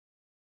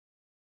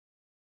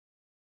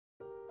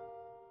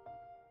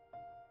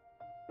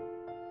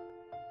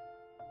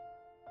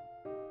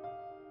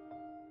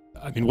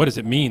I mean, what does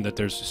it mean that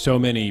there's so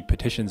many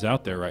petitions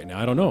out there right now?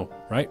 I don't know,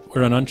 right?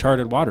 We're on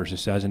uncharted waters.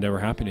 This hasn't ever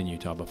happened in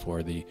Utah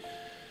before. The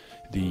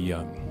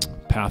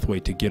pathway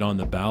to get on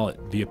the ballot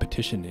via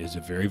petition is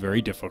a very,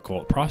 very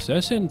difficult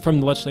process. And from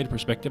the legislative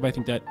perspective, I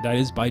think that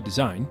is by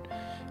design.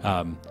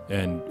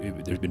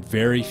 There's been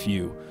very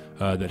few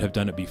that have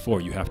done it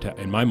before. You have to,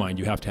 in my mind,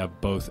 you have to have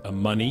both a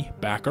money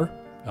backer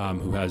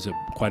who has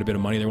quite a bit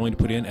of money they're willing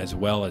to put in, as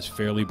well as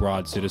fairly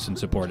broad citizen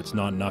support. It's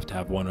not enough to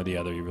have one or the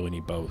other. You really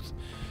need both.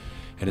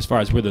 And as far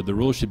as whether the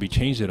rules should be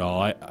changed at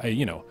all,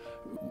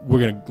 we're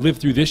going to live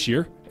through this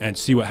year and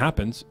see what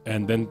happens,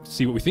 and then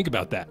see what we think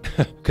about that,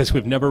 because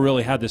we've never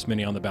really had this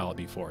many on the ballot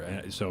before.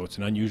 So it's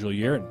an unusual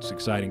year, and it's an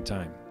exciting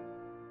time.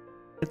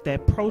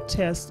 That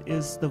protest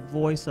is the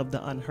voice of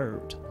the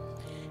unheard.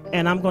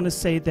 And I'm going to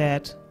say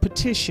that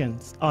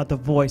petitions are the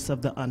voice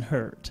of the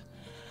unheard.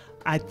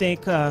 I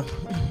think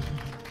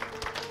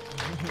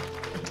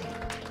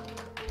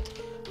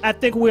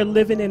we're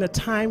living in a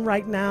time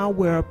right now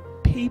where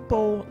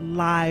people's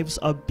lives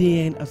are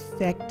being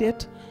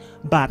affected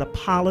by the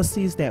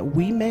policies that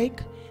we make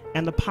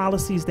and the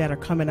policies that are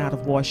coming out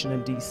of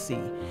Washington, D.C.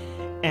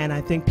 And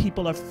I think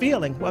people are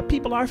feeling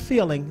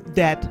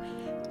that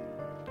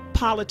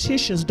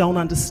politicians don't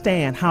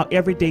understand how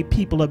everyday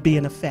people are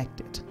being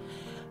affected.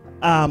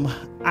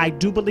 I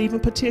do believe in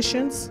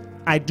petitions.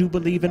 I do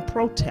believe in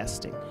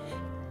protesting.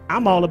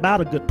 I'm all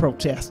about a good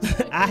protest.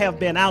 I have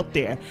been out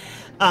there.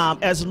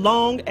 As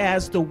long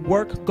as the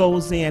work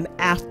goes in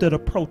after the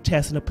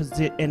protest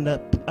and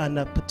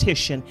the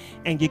petition,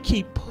 and you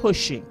keep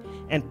pushing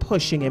and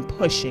pushing and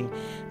pushing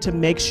to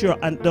make sure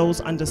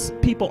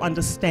people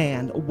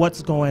understand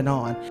what's going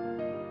on.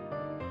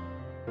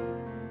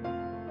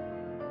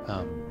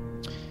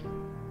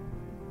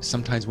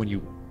 Sometimes when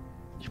you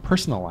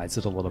personalize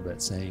it a little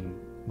bit, saying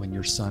when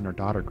your son or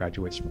daughter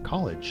graduates from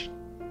college,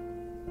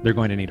 they're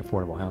going to need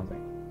affordable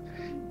housing.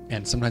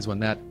 And sometimes when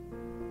that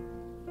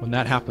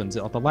happens,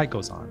 the light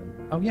goes on.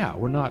 And, oh yeah,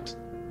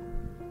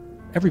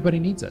 everybody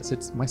needs us.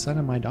 It's my son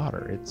and my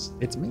daughter.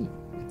 It's me.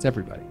 It's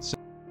everybody. So.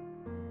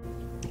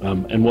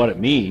 And what it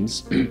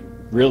means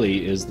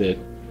really is that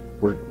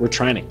we're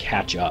trying to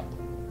catch up.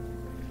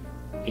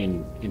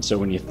 And so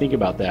when you think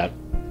about that,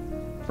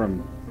 from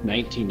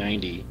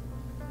 1990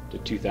 to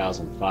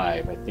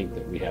 2005, I think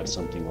that we have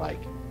something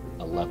like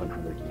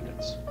 1,100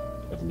 units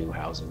of new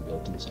housing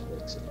built in Salt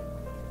Lake City.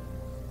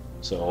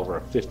 So over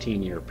a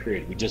 15-year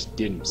period, we just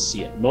didn't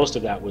see it. Most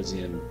of that was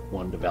in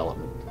one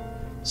development.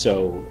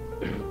 So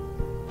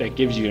that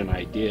gives you an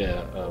idea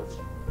of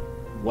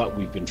what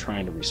we've been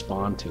trying to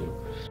respond to.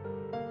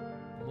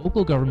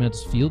 Local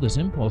governments feel this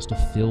impulse to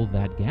fill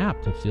that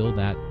gap, to fill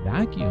that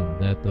vacuum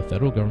that the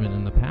federal government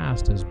in the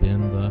past has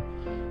been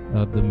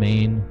the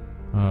main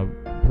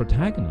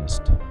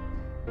protagonist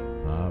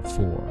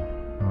for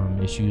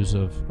issues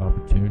of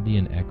opportunity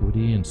and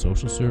equity and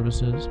social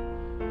services.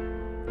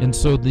 And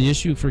so the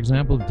issue, for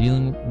example, of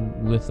dealing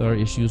with our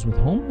issues with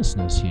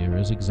homelessness here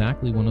is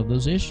exactly one of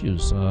those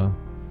issues.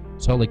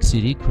 Salt Lake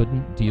City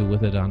couldn't deal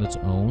with it on its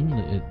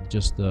own,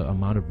 just the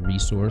amount of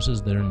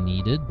resources that are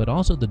needed, but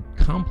also the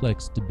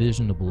complex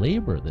division of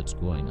labor that's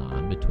going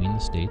on between the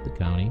state, the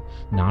county,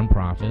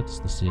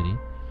 nonprofits, the city,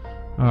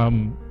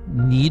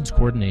 needs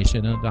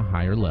coordination at a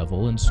higher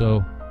level. And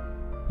so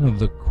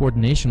the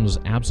coordination was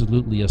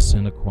absolutely a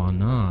sine qua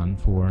non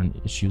for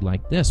an issue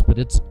like this, but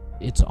it's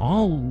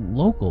all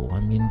local.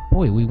 I mean,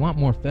 boy, we want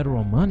more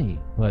federal money,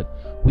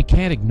 but we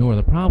can't ignore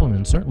the problem,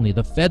 and certainly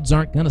the feds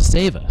aren't going to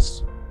save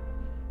us.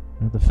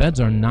 The feds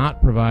are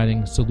not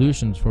providing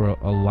solutions for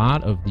a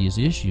lot of these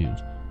issues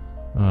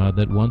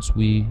that once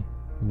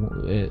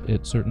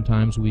at certain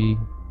times we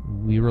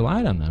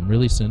relied on them,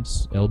 really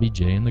since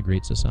LBJ and the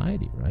Great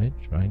Society, right?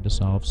 Trying to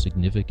solve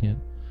significant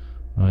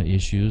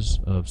issues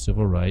of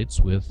civil rights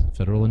with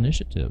federal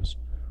initiatives.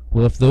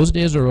 Well, if those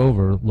days are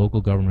over,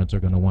 local governments are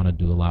going to want to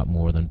do a lot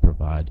more than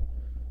provide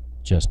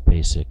just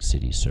basic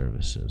city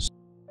services.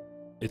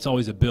 It's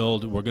always a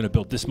build. We're going to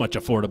build this much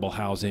affordable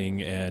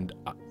housing, and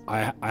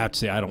I have to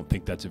say I don't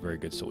think that's a very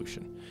good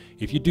solution.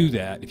 If you do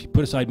that, if you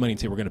put aside money and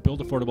say we're going to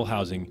build affordable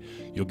housing,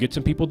 you'll get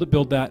some people to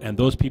build that, and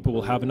those people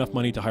will have enough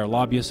money to hire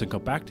lobbyists and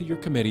come back to your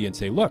committee and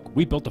say, look,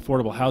 we built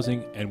affordable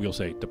housing, and we'll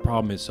say the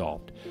problem is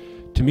solved.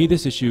 To me,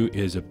 this issue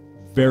is a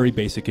very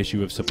basic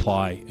issue of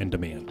supply and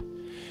demand.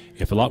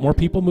 If a lot more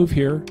people move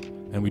here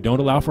and we don't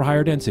allow for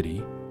higher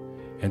density,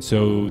 and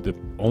so the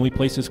only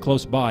places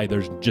close by,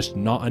 there's just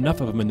not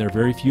enough of them, and there are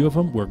very few of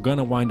them, we're going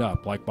to wind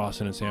up like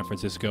Boston and San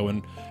Francisco,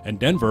 and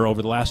Denver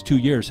over the last 2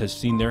 years has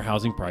seen their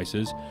housing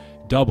prices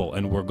double,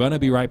 and we're going to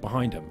be right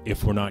behind them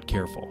if we're not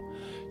careful.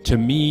 To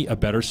me, a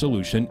better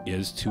solution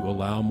is to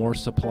allow more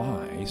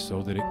supply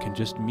so that it can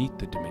just meet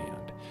the demand.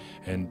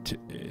 And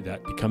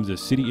that becomes a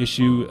city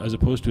issue as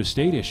opposed to a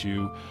state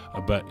issue.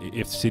 But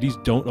if cities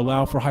don't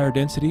allow for higher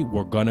density,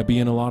 we're going to be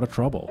in a lot of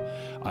trouble.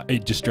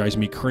 It just drives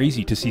me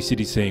crazy to see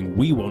cities saying,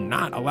 we will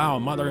not allow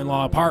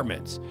mother-in-law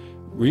apartments.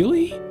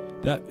 Really?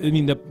 That, I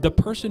mean, the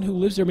person who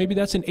lives there, maybe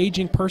that's an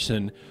aging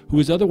person who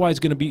is otherwise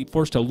going to be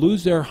forced to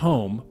lose their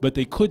home, but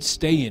they could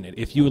stay in it.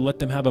 If you would let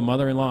them have a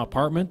mother-in-law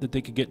apartment that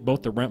they could get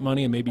both the rent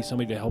money and maybe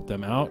somebody to help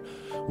them out.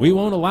 We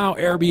won't allow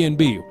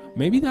Airbnb.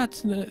 Maybe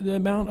that's the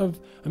amount of,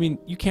 I mean,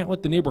 you can't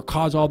let the neighbor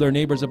cause all their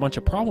neighbors a bunch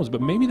of problems,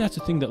 but maybe that's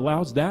the thing that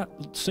allows that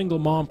single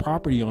mom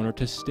property owner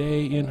to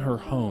stay in her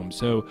home.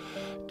 So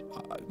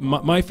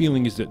my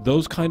feeling is that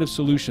those kind of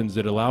solutions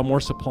that allow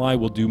more supply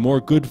will do more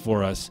good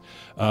for us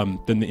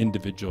than the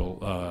individual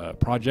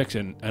projects.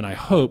 And I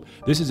hope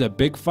this is a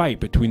big fight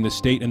between the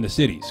state and the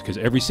cities, because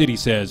every city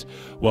says,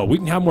 well, we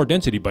can have more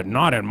density, but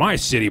not in my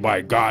city,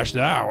 by gosh,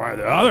 the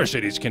other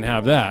cities can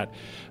have that.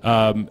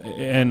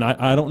 And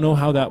I don't know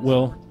how that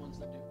will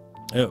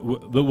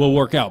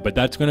work out, but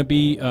that's going to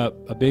be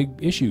a big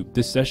issue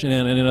this session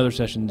and in other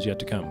sessions yet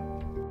to come.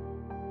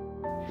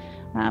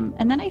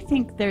 And then I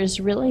think there's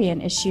really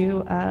an issue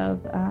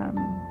of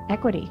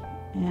equity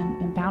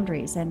and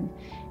boundaries,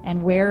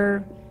 and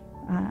where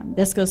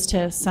this goes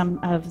to some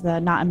of the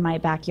not in my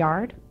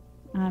backyard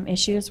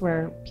issues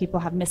where people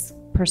have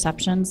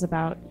misperceptions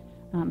about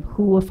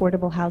who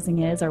affordable housing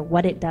is or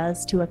what it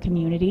does to a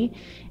community.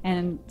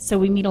 And so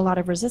we meet a lot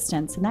of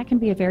resistance, and that can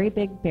be a very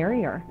big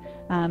barrier,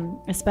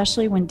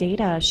 especially when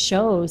data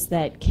shows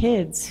that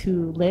kids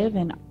who live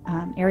in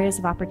areas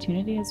of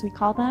opportunity, as we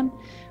call them,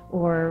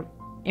 or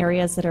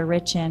areas that are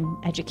rich in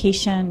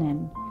education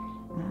and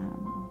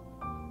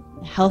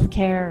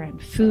healthcare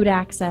and food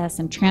access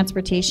and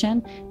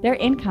transportation, their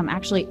income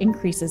actually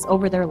increases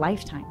over their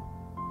lifetime,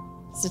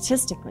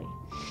 statistically.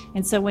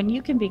 And so when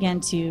you can begin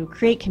to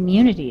create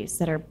communities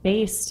that are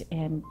based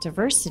in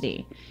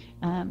diversity,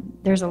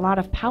 there's a lot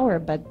of power,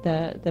 but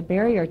the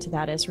barrier to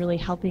that is really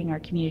helping our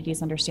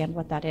communities understand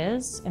what that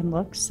is and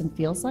looks and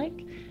feels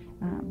like.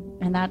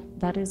 And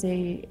that is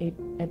a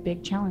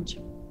big challenge.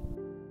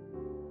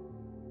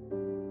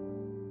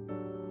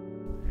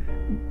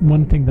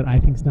 One thing that I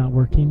think is not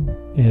working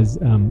is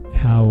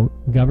how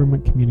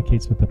government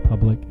communicates with the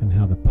public and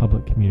how the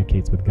public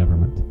communicates with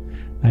government.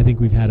 I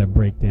think we've had a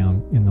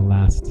breakdown in the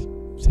last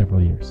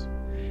several years,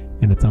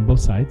 and it's on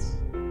both sides.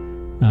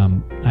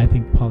 I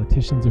think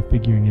politicians are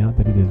figuring out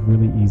that it is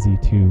really easy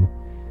to,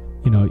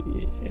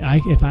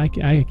 if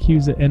I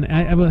accuse it, and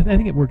I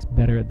think it works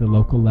better at the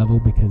local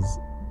level because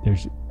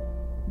there's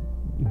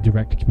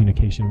direct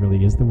communication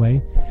really is the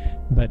way,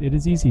 but it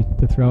is easy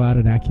to throw out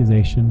an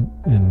accusation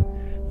and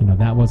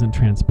that wasn't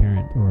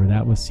transparent, or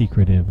that was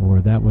secretive, or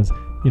that was,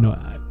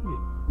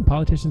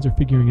 politicians are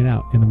figuring it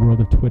out in the world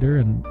of Twitter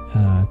and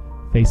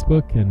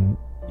Facebook, and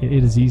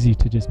it is easy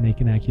to just make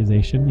an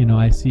accusation.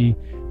 I see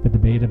the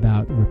debate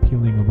about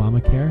repealing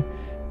Obamacare,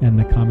 and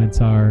the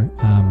comments are,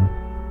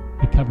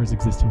 it covers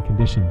existing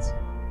conditions.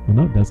 Well,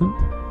 no, it doesn't.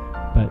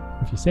 But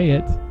if you say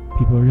it,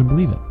 people are going to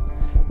believe it.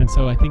 And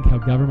so I think how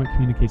government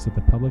communicates with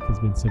the public has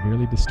been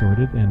severely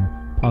distorted, and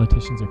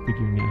politicians are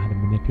figuring out how to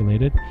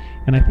manipulate it.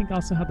 And I think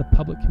also how the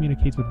public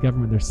communicates with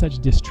government, there's such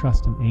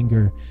distrust and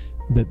anger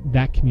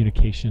that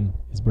communication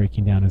is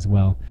breaking down as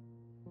well.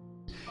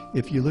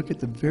 If you look at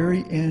the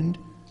very end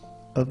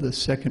of the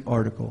second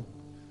article,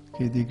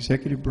 okay, the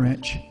executive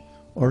branch,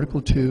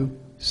 Article 2,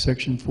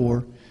 Section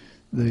 4,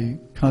 the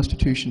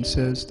Constitution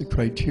says the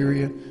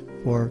criteria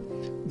for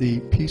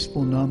the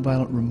peaceful,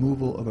 nonviolent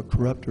removal of a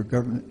corrupt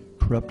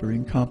or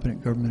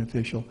incompetent government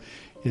official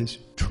is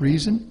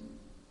treason,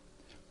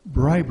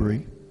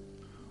 bribery,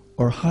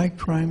 or high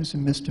crimes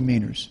and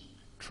misdemeanors.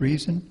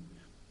 Treason,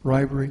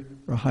 bribery,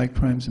 or high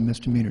crimes and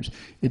misdemeanors.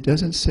 It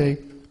doesn't say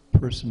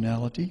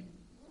personality,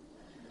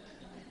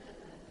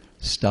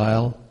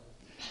 style.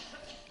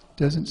 It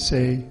doesn't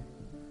say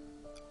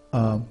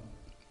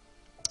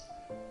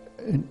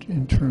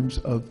in terms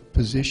of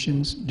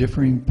positions,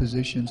 differing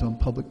positions on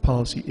public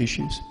policy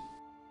issues.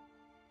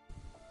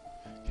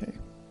 Okay.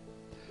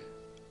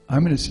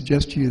 I'm going to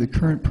suggest to you the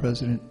current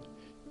president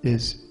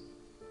is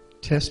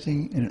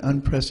testing in an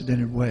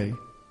unprecedented way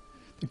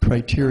the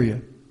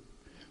criteria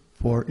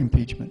for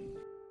impeachment.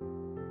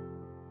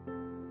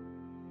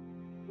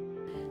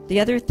 The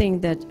other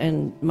thing that,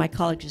 and my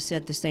colleague has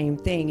said the same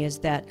thing, is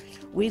that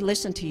we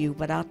listen to you,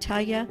 but I'll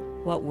tell you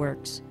what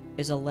works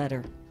is a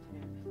letter.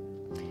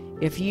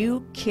 If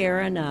you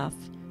care enough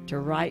to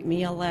write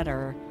me a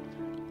letter,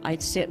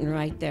 I'd sit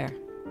right there.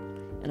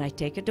 And I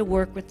take it to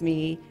work with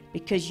me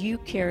because you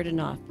cared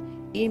enough.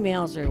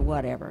 Emails or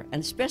whatever,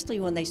 and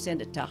especially when they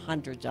send it to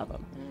hundreds of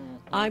them.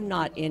 I'm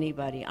not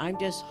anybody, I'm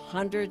just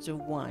hundreds of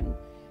one.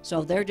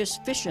 So they're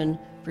just fishing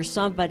for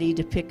somebody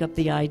to pick up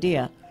the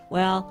idea.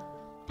 Well,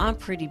 I'm a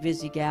pretty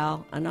busy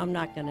gal, and I'm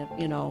not gonna,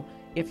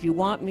 if you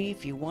want me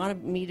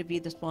to be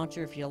the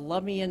sponsor, if you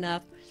love me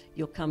enough,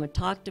 you'll come and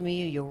talk to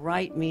me, you'll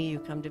write me, you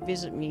come to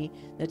visit me,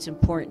 that's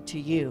important to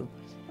you.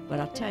 But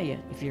I'll tell you,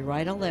 if you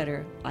write a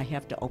letter, I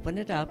have to open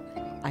it up,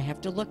 I have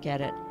to look at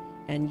it,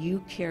 and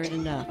you cared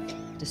enough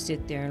to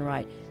sit there and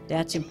write.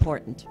 That's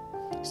important.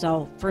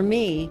 So for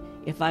me,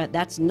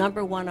 that's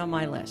number one on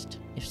my list.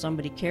 If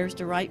somebody cares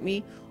to write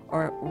me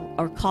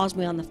or calls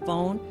me on the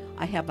phone,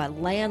 I have a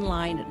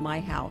landline at my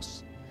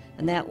house,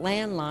 and that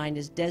landline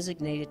is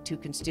designated to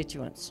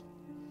constituents.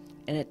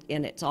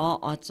 and it's all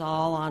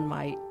on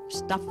my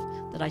stuff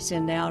that I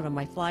send out on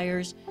my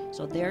flyers.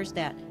 So there's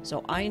that.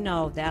 So I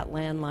know that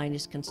landline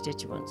is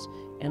constituents,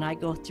 and I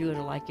go through it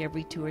like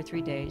every 2 or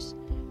 3 days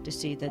to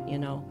see that, you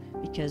know,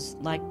 because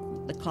like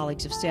the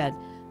colleagues have said,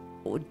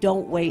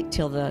 don't wait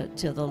till the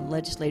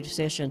legislative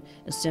session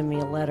and send me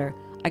a letter.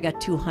 I got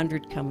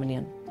 200 coming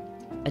in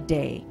a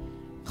day.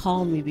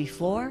 Call me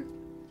before,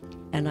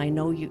 and I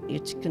know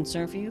it's a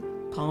concern for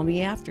you. Call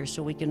me after,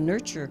 so we can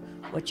nurture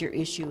what your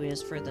issue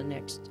is for the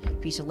next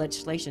piece of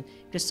legislation.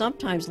 Because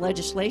sometimes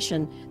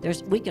legislation,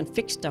 we can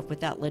fix stuff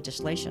without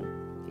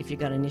legislation if you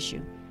got an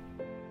issue.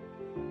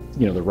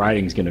 You know, the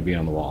writing's going to be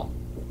on the wall.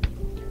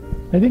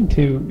 I think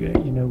too,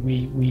 you know,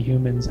 we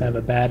humans have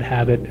a bad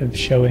habit of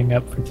showing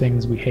up for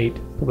things we hate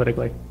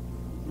politically.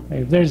 Like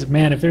if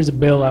there's a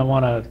bill I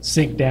want to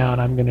sink down,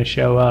 I'm going to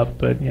show up.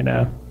 But you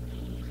know,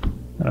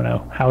 I don't know,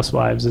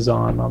 Housewives is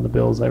on the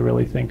bills I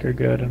really think are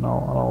good, and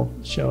I'll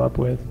show up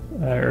with.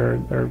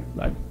 Or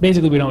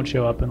basically, we don't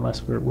show up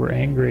unless we're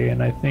angry.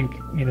 And I think,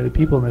 you know, the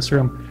people in this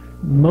room,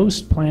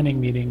 most planning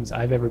meetings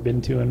I've ever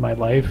been to in my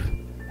life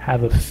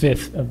have a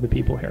fifth of the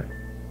people here.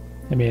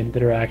 I mean,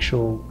 that are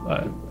actual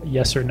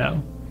yes or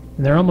no.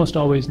 And they're almost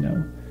always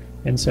no.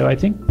 And so I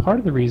think part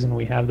of the reason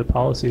we have the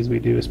policies we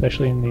do,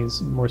 especially in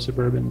these more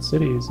suburban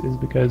cities, is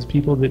because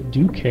people that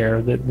do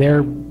care that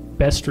their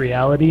best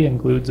reality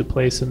includes a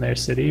place in their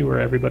city where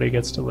everybody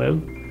gets to live,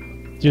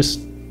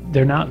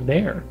 they're not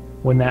there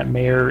when that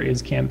mayor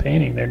is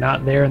campaigning. They're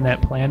not there in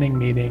that planning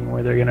meeting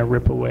where they're going to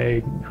rip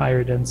away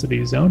higher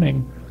density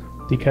zoning,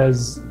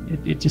 because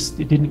it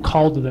didn't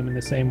call to them in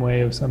the same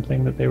way of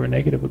something that they were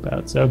negative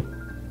about. So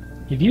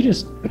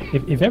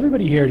if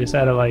everybody here just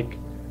had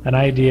an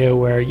idea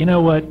where, you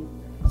know what,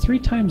 3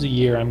 times a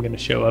year I'm going to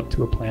show up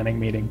to a planning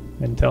meeting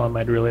and tell them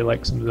I'd really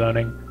like some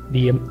zoning,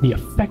 the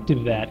effect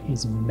of that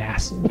is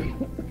massive.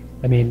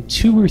 I mean,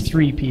 2 or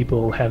 3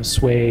 people have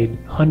swayed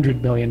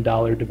 $100 million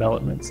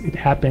developments. It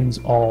happens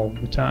all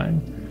the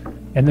time.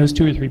 And those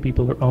 2 or 3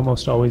 people are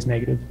almost always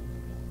negative,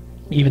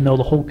 even though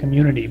the whole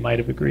community might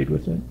have agreed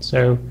with it.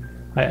 So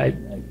I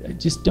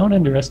just don't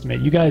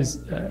underestimate. You guys,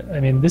 I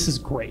mean, this is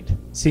great.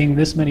 Seeing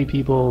this many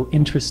people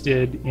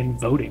interested in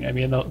voting. I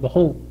mean, the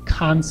whole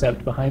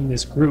concept behind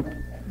this group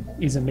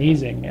is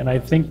amazing. And I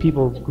think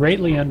people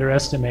greatly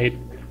underestimate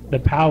the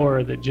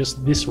power that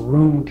just this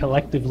room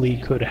collectively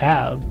could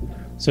have.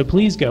 So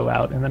please go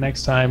out, and the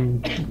next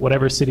time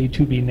whatever city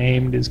to be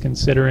named is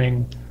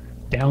considering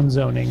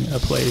downzoning a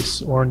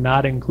place or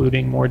not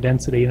including more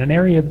density in an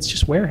area that's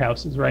just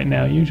warehouses right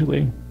now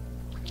usually,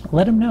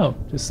 let them know.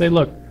 Just say,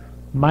 look,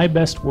 my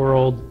best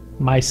world,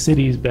 my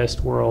city's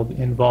best world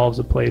involves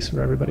a place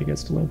where everybody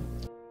gets to live.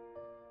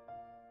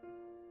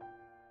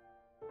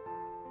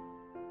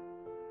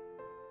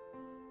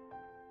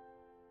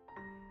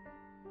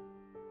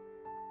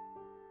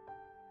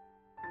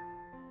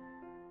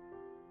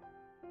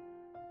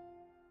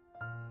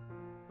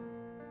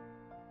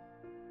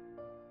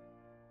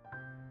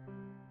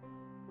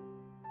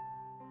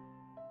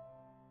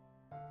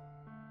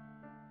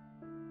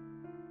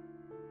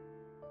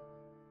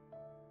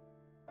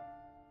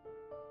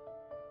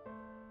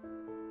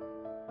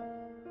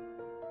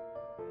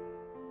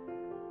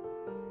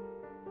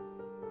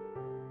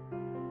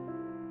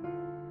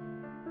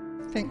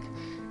 I think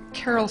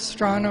Carol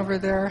Strawn over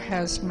there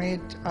has made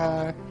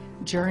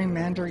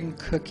gerrymandering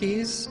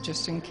cookies,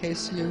 just in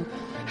case you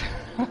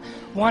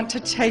want to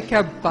take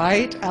a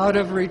bite out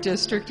of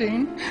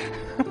redistricting.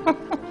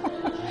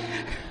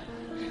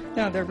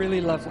 No, they're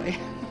really lovely.